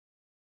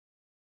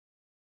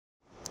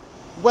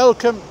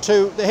welcome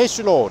to the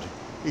History Lord.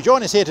 You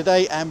join us here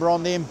today and we're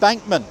on the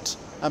Embankment,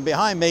 and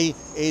behind me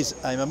is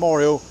a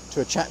memorial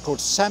to a chap called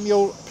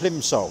Samuel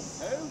Plimsoll.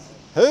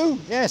 Who?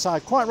 Yes,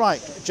 I'm quite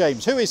right,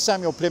 James. Who is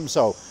Samuel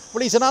Plimsoll?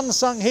 Well, he's an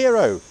unsung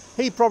hero.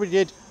 He probably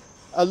did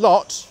a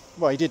lot,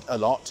 well, he did a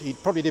lot. He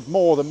probably did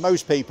more than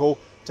most people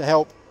to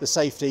help the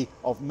safety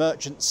of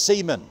merchant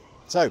seamen.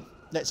 So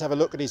let's have a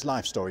look at his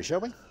life story,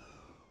 shall we?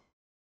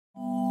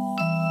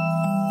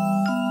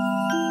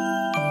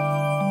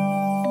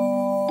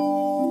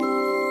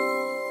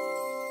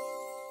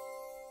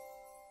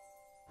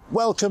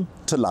 Welcome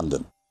to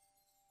London.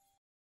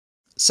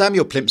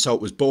 Samuel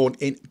Plimsoll was born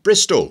in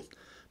Bristol,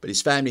 but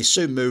his family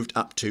soon moved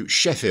up to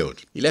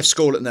Sheffield. He left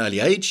school at an early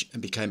age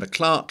and became a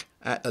clerk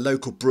at a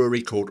local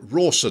brewery called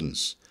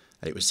Rawson's,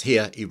 and it was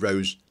here he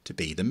rose to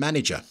be the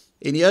manager.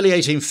 In the early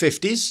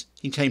 1850s,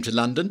 he came to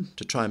London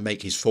to try and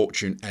make his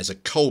fortune as a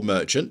coal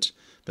merchant,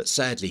 but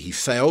sadly he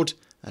failed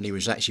and he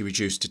was actually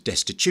reduced to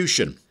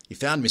destitution. He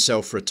found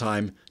himself for a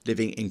time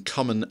living in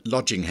common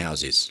lodging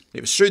houses.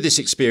 It was through this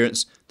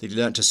experience that he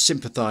learnt to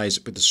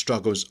sympathise with the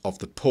struggles of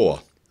the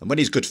poor. And when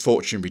his good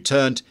fortune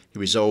returned, he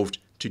resolved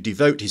to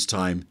devote his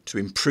time to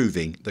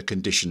improving the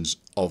conditions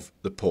of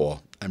the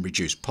poor and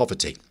reduce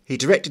poverty. He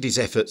directed his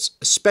efforts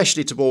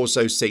especially towards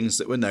those things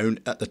that were known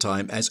at the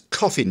time as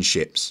coffin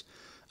ships,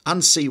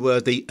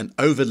 unseaworthy and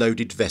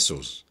overloaded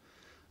vessels.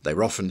 They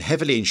were often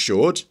heavily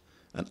insured,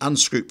 and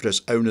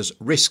unscrupulous owners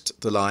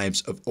risked the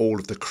lives of all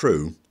of the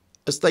crew,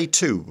 as they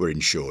too were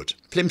insured.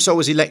 Plimsoll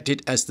was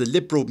elected as the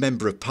Liberal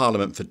Member of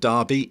Parliament for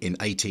Derby in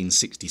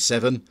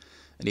 1867,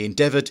 and he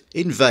endeavoured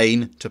in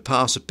vain to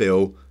pass a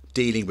bill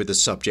dealing with the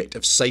subject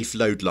of safe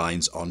load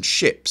lines on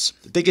ships.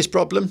 The biggest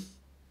problem?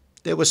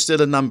 There were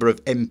still a number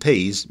of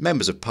MPs,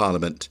 Members of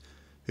Parliament,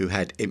 who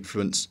had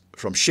influence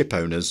from ship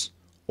owners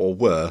or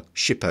were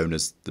ship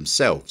owners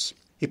themselves.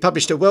 He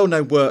published a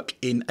well-known work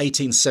in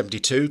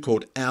 1872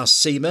 called Our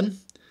Seamen,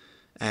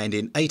 and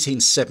in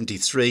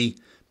 1873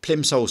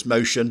 Plimsoll's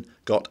motion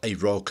got a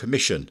Royal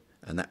Commission,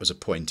 and that was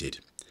appointed.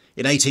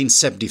 In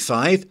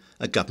 1875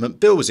 a government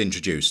bill was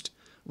introduced,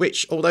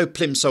 which, although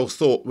Plimsoll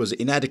thought was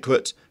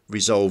inadequate,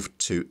 resolved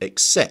to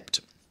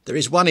accept. There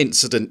is one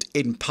incident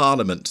in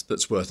Parliament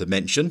that's worth a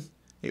mention.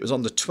 It was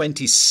on the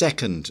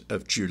 22nd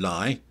of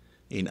July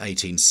in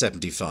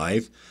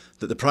 1875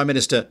 that the Prime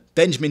Minister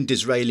Benjamin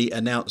Disraeli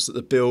announced that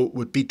the bill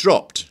would be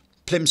dropped.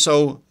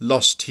 Plimsoll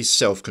lost his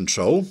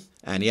self-control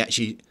and he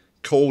actually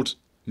called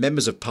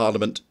members of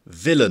Parliament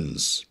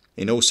villains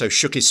and also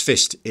shook his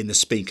fist in the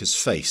Speaker's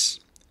face.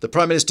 The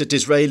Prime Minister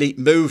Disraeli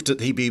moved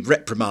that he be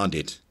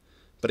reprimanded,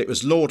 but it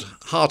was Lord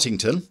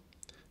Hartington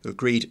who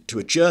agreed to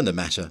adjourn the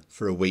matter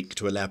for a week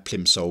to allow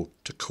Plimsoll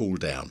to cool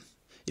down.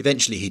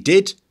 Eventually he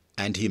did,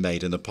 and he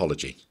made an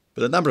apology.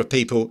 But a number of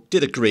people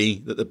did agree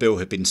that the bill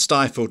had been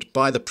stifled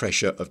by the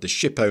pressure of the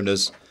ship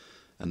owners,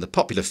 and the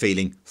popular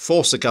feeling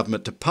forced the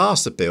government to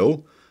pass the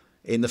bill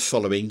in the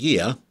following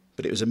year,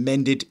 but it was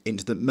amended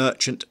into the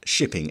Merchant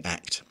Shipping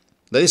Act.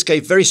 Now, this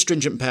gave very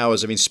stringent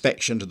powers of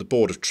inspection to the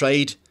Board of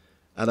Trade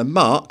and a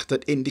mark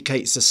that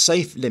indicates the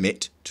safe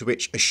limit to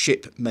which a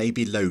ship may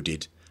be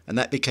loaded, and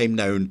that became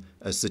known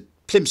as the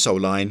Plimsoll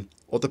line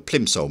or the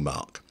Plimsoll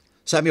mark.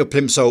 Samuel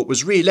Plimsoll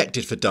was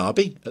re-elected for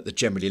Derby at the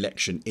general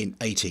election in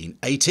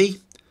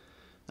 1880,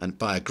 and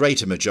by a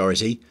greater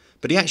majority,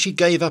 but he actually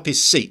gave up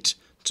his seat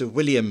to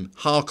William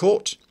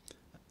Harcourt,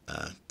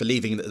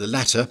 believing that the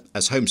latter,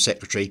 as Home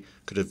Secretary,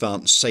 could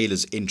advance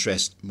sailors'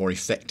 interests more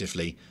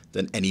effectively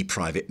than any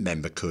private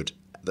member could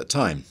at the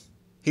time.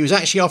 He was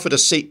actually offered a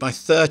seat by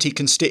 30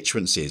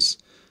 constituencies,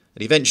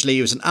 and eventually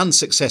he was an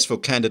unsuccessful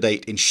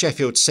candidate in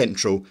Sheffield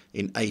Central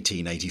in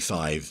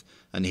 1885,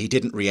 and he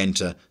didn't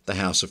re-enter the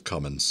House of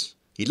Commons.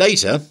 He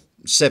later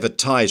severed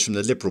ties from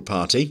the Liberal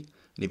Party,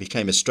 and he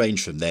became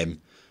estranged from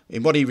them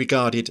in what he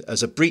regarded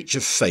as a breach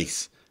of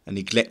faith and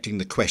neglecting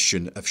the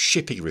question of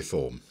shipping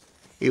reform.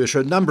 He was for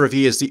a number of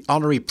years the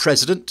honorary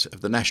president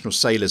of the National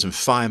Sailors and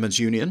Firemen's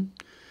Union,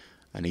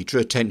 and he drew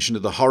attention to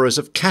the horrors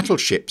of cattle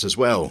ships as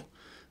well,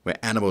 where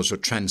animals were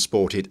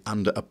transported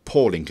under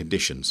appalling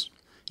conditions.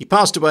 He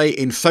passed away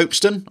in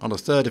Folkestone on the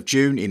 3rd of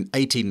June in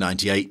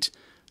 1898,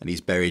 and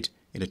he's buried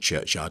in a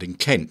churchyard in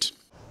Kent.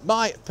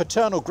 My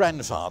paternal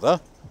grandfather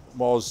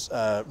was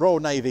Royal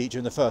Navy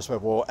during the First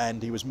World War,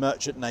 and he was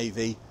Merchant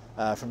Navy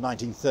from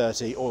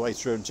 1930 all the way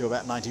through until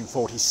about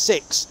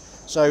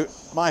 1946. So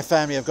my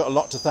family have got a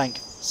lot to thank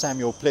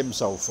Samuel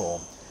Plimsoll for.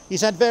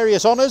 He's had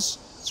various honours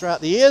throughout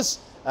the years.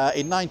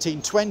 In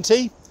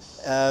 1920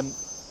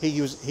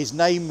 his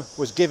name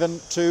was given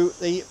to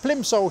the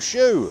Plimsoll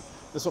shoe,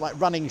 the sort of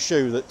like running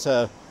shoe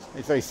that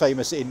is very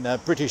famous in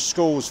British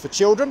schools for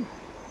children.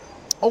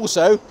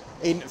 Also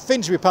in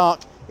Finsbury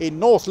Park in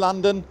North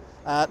London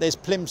there's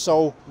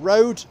Plimsoll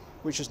Road,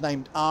 which is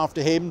named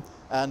after him,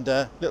 and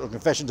little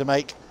confession to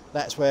make,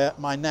 that's where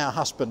my now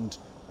husband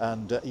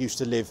and used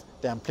to live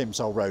down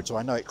Plimsoll Road, so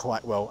I know it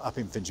quite well up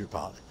in Finsbury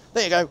Park.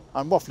 There you go,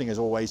 I'm waffling as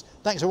always.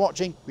 Thanks for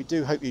watching. We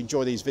do hope you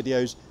enjoy these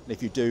videos, and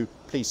if you do,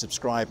 please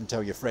subscribe and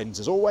tell your friends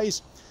as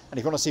always. And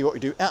if you want to see what we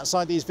do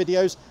outside these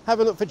videos, have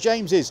a look for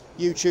James's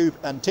YouTube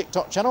and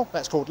TikTok channel.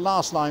 That's called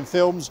Last Line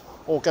Films,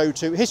 or go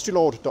to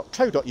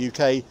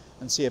historylord.co.uk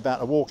and see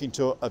about a walking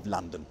tour of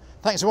London.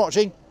 Thanks for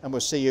watching, and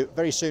we'll see you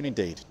very soon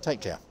indeed.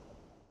 Take care.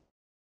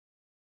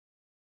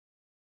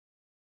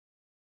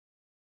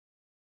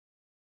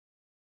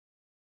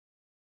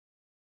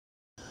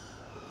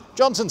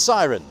 Johnson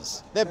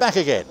Sirens, they're back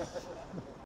again.